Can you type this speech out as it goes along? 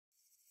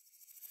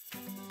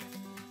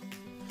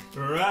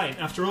Right,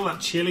 after all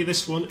that chili,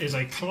 this one is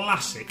a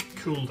classic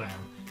cool down.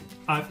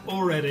 I've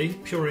already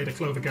pureed a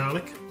clove of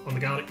garlic on the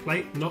garlic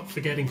plate, not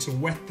forgetting to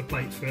wet the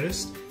plate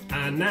first.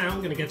 And now I'm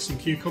going to get some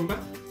cucumber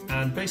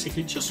and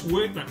basically just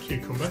work that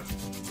cucumber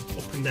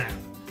up and down.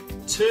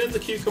 Turn the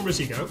cucumber as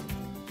you go.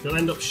 You'll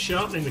end up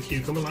sharpening the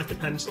cucumber like a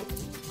pencil.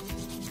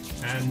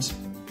 And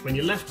when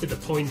you're left with the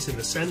point in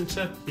the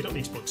centre, you don't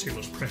need to put too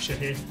much pressure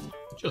here.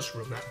 Just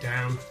rub that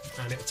down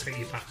and it'll take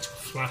you back to a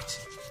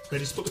flat.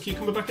 Ready to put the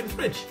cucumber back in the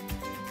fridge.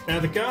 Now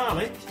the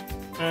garlic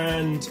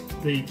and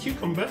the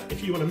cucumber,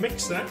 if you want to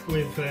mix that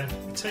with a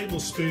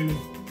tablespoon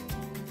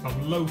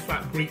of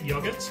low-fat Greek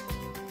yogurt,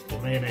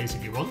 or mayonnaise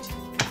if you want,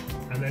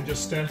 and then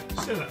just stir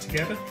that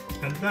together,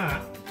 and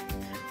that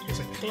is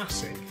a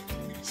classic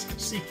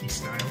Tzatziki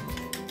style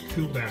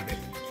cool down dip.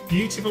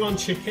 Beautiful on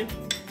chicken,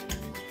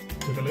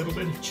 with a little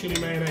bit of chili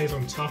mayonnaise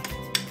on top,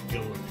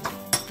 you'll love it.